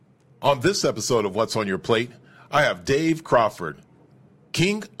On this episode of What's on Your Plate, I have Dave Crawford,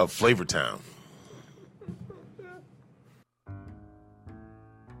 King of Flavortown.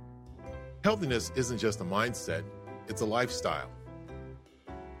 Healthiness isn't just a mindset, it's a lifestyle.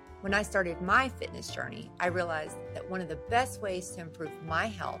 When I started my fitness journey, I realized that one of the best ways to improve my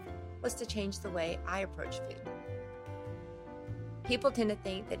health was to change the way I approach food. People tend to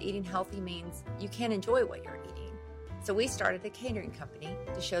think that eating healthy means you can't enjoy what you're eating. So we started a catering company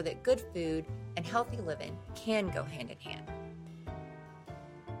to show that good food and healthy living can go hand in hand.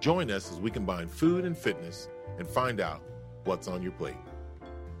 Join us as we combine food and fitness and find out what's on your plate.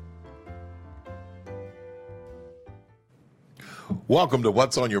 Welcome to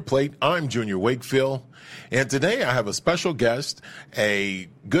What's on Your Plate. I'm Junior Wakefield, and today I have a special guest, a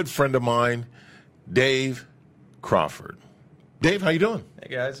good friend of mine, Dave Crawford. Dave, how you doing?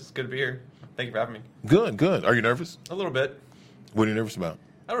 Hey guys, it's good to be here. Thank you for having me. Good, good. Are you nervous? A little bit. What are you nervous about?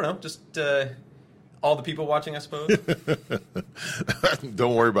 I don't know, just all the people watching, I suppose.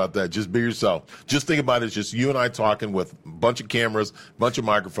 Don't worry about that. Just be yourself. Just think about it. It's just you and I talking with a bunch of cameras, a bunch of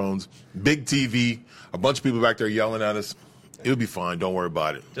microphones, big TV, a bunch of people back there yelling at us. It'll be fine. Don't worry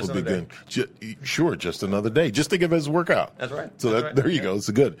about it. Just It'll be another good. Sure, just another day. Just think of it as a workout. That's right. So That's right. There you go. It's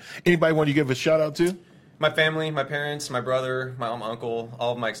good. Anybody want to give a shout out to? My family, my parents, my brother, my uncle,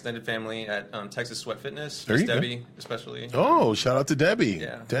 all of my extended family at Texas Sweat Fitness. There you go. Debbie, especially. Oh, shout out to Debbie.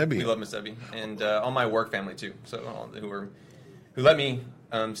 Yeah, Debbie. We love Miss Debbie, and all my work family too. So all who let me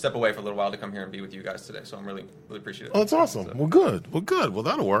step away for a little while to come here and be with you guys today. So I'm really appreciative. Oh, that's awesome. So, Well, good. Well,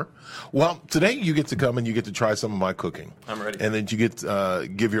 that'll work. Well, today you get to come and you get to try some of my cooking. I'm ready. And then you get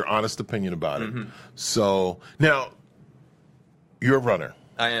give your honest opinion about it. Mm-hmm. So now, you're a runner.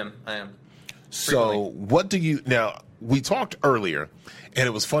 I am. So Frequently. what do you now? We talked earlier, and it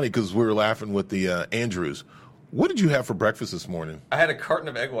was funny because we were laughing with the Andrews. What did you have for breakfast this morning? I had a carton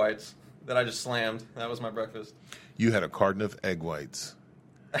of egg whites that I just slammed. That was my breakfast. You had a carton of egg whites.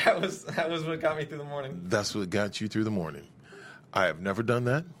 That was what got me through the morning. That's what got you through the morning. I have never done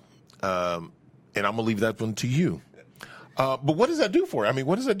that, and I'm gonna leave that one to you. But what does that do for you? I mean,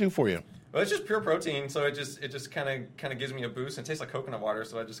 what does that do for you? Well, it's just pure protein, so it just kind of gives me a boost. And it tastes like coconut water,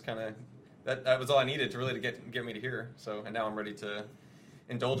 so I just kind of that was all I needed to really get me to here. So and now I'm ready to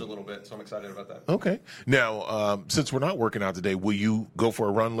indulge a little bit. So I'm excited about that. Okay. Now, since we're not working out today, will you go for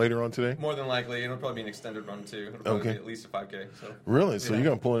a run later on today? More than likely, it'll probably be an extended run too. It'll probably Okay. be at least a 5K. So Really? So you're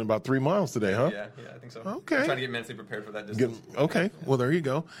gonna pull in about 3 miles today, huh? yeah, I think so. Okay. I'm trying to get mentally prepared for that distance. Okay. Well, there you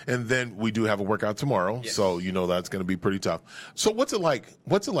go. And then we do have a workout tomorrow, Yes. so you know that's going to be pretty tough. So what's it like?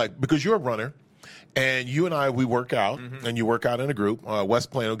 Because you're a runner, and you and I, we work out, and you work out in a group.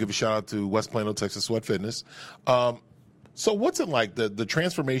 West Plano, give a shout out to West Plano, Texas Sweat Fitness. So what's it like, the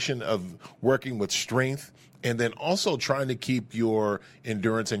transformation of working with strength and then also trying to keep your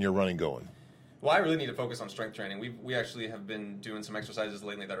endurance and your running going? Well, I really need to focus on strength training. We actually have been doing some exercises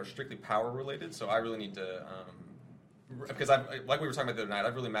lately that are strictly power related. So I really need to, because like we were talking about the other night,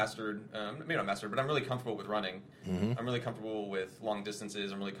 I've really mastered, maybe not mastered, but I'm really comfortable with running. Mm-hmm. I'm really comfortable with long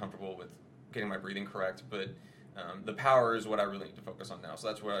distances. I'm really comfortable with getting my breathing correct. But the power is what I really need to focus on now. So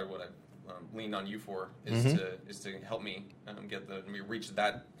that's what I leaned on you for is to help me reach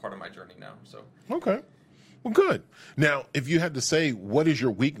that part of my journey now. So Okay. Well, good. Now, if you had to say, what is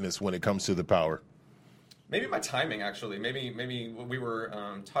your weakness when it comes to the power? maybe my timing actually. Maybe we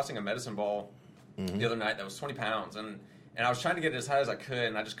were tossing a medicine ball the other night that was 20 pounds and I was trying to get it as high as I could,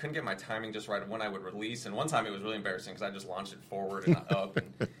 and I just couldn't get my timing just right when I would release. And one time it was really embarrassing because I just launched it forward and not up.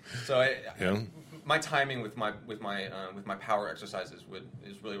 And so my timing with my power exercises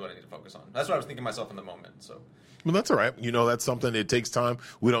is really what I need to focus on. That's what I was thinking myself in the moment. So. Well, that's all right. You know, that's something. It takes time.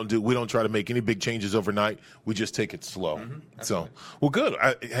 We don't try to make any big changes overnight. We just take it slow. So, well, good.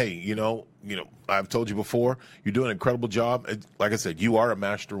 Hey, I've told you before, you're doing an incredible job. Like I said, you are a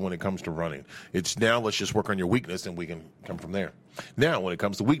master when it comes to running. It's now let's just work on your weakness, and we can come from there. Now, when it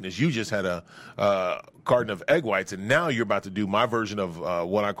comes to weakness, you just had a carton of egg whites, and now you're about to do my version of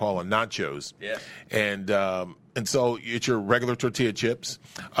what I call a nachos. Yeah. And so it's your regular tortilla chips.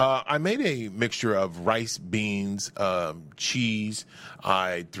 I made a mixture of rice, beans, cheese.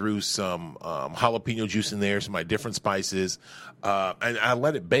 I threw some jalapeno juice in there, some of my different spices, and I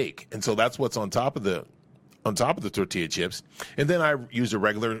let it bake. And so that's what's on top of the tortilla chips. And then I used a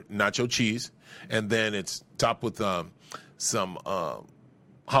regular nacho cheese, and then it's topped with some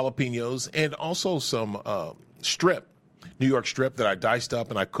jalapenos and also some New York strip that I diced up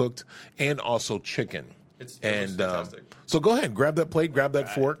and I cooked, and also chicken. It's fantastic. So go ahead, grab that plate, grab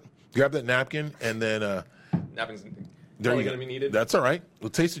that fork, grab that napkin, and then Napkins there probably you going go. to be needed. That's all right. We'll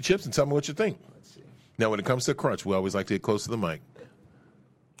taste the chips and tell me what you think. Let's see. Now, when it comes to crunch, we always like to get close to the mic.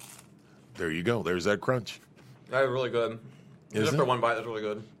 There you go. There's that crunch. That is really good. Is Just it? for one bite, that's really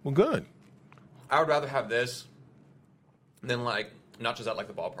good. Well, good. I would rather have this than like nachos at like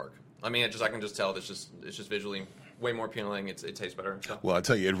the ballpark. I mean, I can just tell it's just visually way more appealing. It tastes better. So. Well, I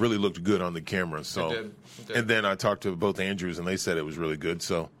tell you, it really looked good on the camera. So, It did. And then I talked to both Andrews, and they said it was really good.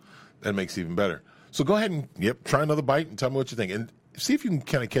 So that makes it even better. So go ahead and try another bite and tell me what you think, and see if you can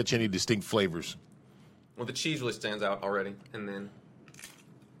kind of catch any distinct flavors. Well, the cheese really stands out already, and then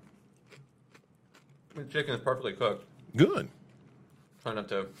the chicken is perfectly cooked. Good. Try not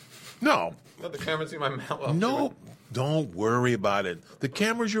to No. let the camera see my mouth. No. Don't worry about it. The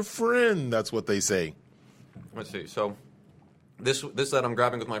camera's your friend. That's what they say. Let's see. So this that I'm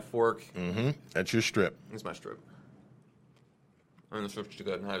grabbing with my fork. Mm-hmm. That's your strip. Is my strip. And the strip's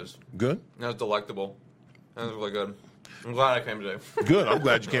good. Good? That was delectable. That was really good. I'm glad I came today. Good. I'm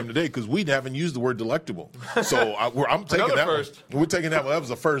glad you came today because we haven't used the word delectable. So I'm taking Another that first. one. We're taking that one. That was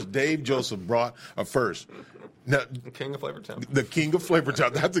the first. Dave Joseph brought a first. Now, King of Flavortown. the King of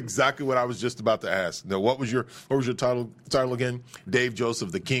Flavortown. That's exactly what I was just about to ask. Now, what was your title again? Dave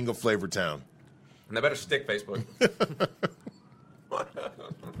Joseph, the King of Flavortown. And they better stick Facebook.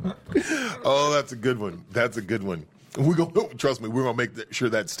 Oh, that's a good one. That's a good one. Trust me, we're gonna make sure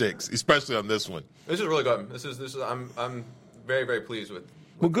that sticks, especially on this one. This is really good. This is I'm very, very pleased with.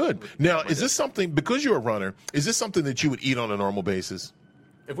 Well, good. Now, is dish. this something, because you're a runner, is this something that you would eat on a normal basis?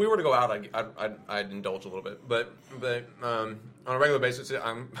 If we were to go out, I'd indulge a little bit, but on a regular basis,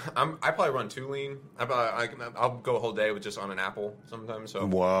 I probably run too lean. I'll go a whole day with just on an apple sometimes. So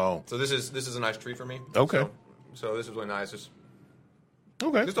Wow. So this is a nice treat for me. Okay. So this is really nice.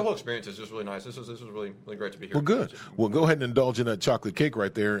 Okay. Just the whole experience is just really nice. This is really great to be here. Well, good. Well, go ahead and indulge in that chocolate cake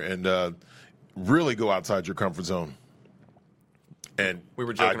right there and really go outside your comfort zone. And We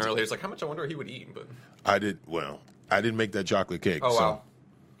were joking earlier. It's like how much I wonder he would eat, but I didn't make that chocolate cake. oh so. wow,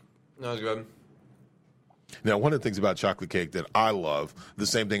 that was good. Now, one of the things about chocolate cake that I love, the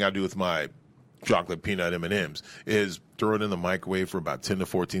same thing I do with my chocolate peanut M&Ms, is throw it in the microwave for about 10 to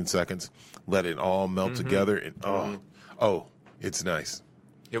 14 seconds, let it all melt together, and it's nice.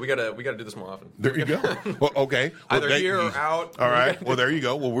 Yeah, we gotta do this more often. There you go. Well, okay. Well, Either here or out. All right. Well, there you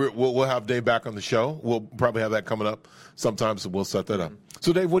go. Well, we'll have Dave back on the show. We'll probably have that coming up sometime, so we'll set that up.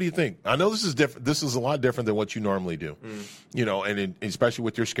 So, Dave, what do you think? I know this is different. This is a lot different than what you normally do. You know, and especially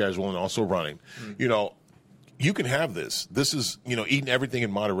with your schedule and also running. You know, you can have this. This is, eating everything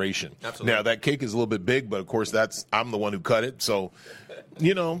in moderation. Absolutely. Now, that cake is a little bit big, but of course, I'm the one who cut it. So,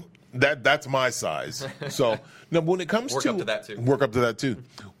 that's my size. So now when it comes Work up to that, too. Work up to that too.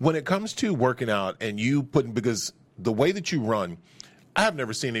 When it comes to working out and because the way that you run, I have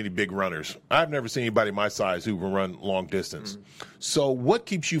never seen any big runners. I've never seen anybody my size who can run long distance. So what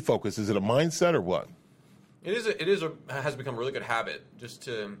keeps you focused? Is it a mindset or what? It has become a really good habit just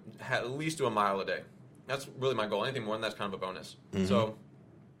to at least do a mile a day. That's really my goal. Anything more than that's kind of a bonus. So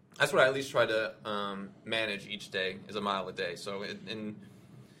that's what I at least try to manage each day is a mile a day. So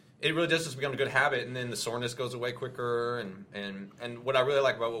it really does just become a good habit, and then the soreness goes away quicker. And what I really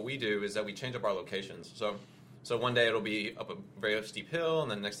like about what we do is that we change up our locations. So one day it'll be up a very steep hill,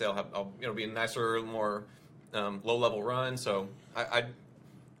 and then the next day it'll be a nicer, more low level run. So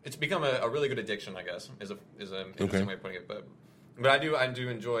it's become a really good addiction, I guess, is an interesting way of putting it. But I do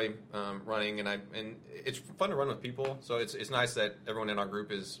enjoy running, and it's fun to run with people. So it's nice that everyone in our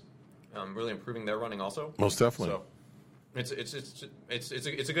group is really improving their running also. Most definitely. So it's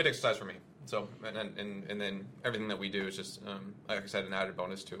a good exercise for me. So and then everything that we do is just like I said, an added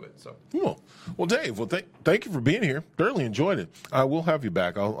bonus to it. So Cool. Well, Dave, thank you for being here. Thoroughly enjoyed it. We'll have you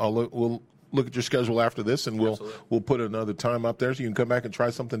back. We'll look at your schedule after this, and we'll put another time up there so you can come back and try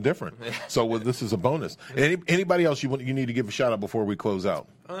something different. So this is a bonus. Anybody else you need to give a shout out before we close out?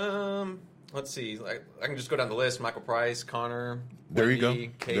 Let's see. I can just go down the list. Michael Price, Connor. There you go.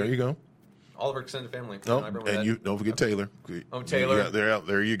 Wendy, Kate, There you go. all of our extended family. Oh, and you don't forget Taylor. Oh, Taylor. Yeah,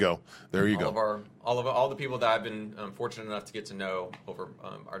 there you go. There you go. All the people that I've been fortunate enough to get to know over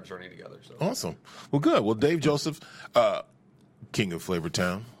our journey together. So Awesome. Well, good. Well, Dave Joseph, King of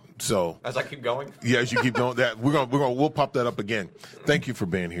Flavortown. So as I keep going, yeah, as you keep going, we'll pop that up again. Thank you for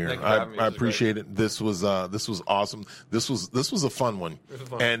being here. Thank you for having me. I appreciate it. This was awesome. This was a fun one. This was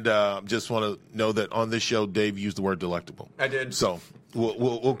fun. And just want to know that on this show, Dave used the word delectable. I did. So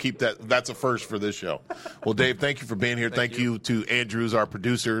We'll keep that. That's a first for this show. Well, Dave, thank you for being here. Thank you to Andrews, our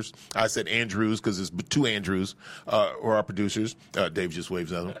producers. I said Andrews because it's two Andrews, or our producers. Dave just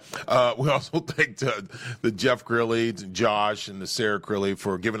waves at them. We also thank the Jeff Grilly, Josh, and the Sarah Grilly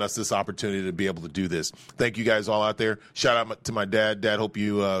for giving us this opportunity to be able to do this. Thank you guys all out there. Shout out to my dad. Dad, hope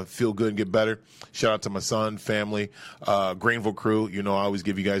you feel good and get better. Shout out to my son, family, Greenville crew. You know, I always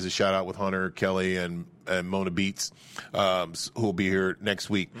give you guys a shout out with Hunter, Kelly, and Mona Beats, who will be here next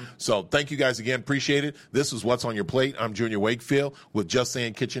week. So thank you guys again. Appreciate it. This is What's on Your Plate. I'm Junior Wakefield with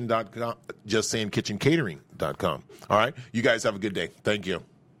JustSayingKitchen.com, JustSayingKitchenCatering.com. All right. You guys have a good day. Thank you.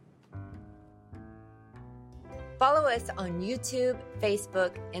 Follow us on YouTube,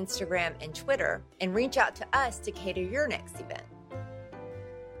 Facebook, Instagram, and Twitter, and reach out to us to cater your next event.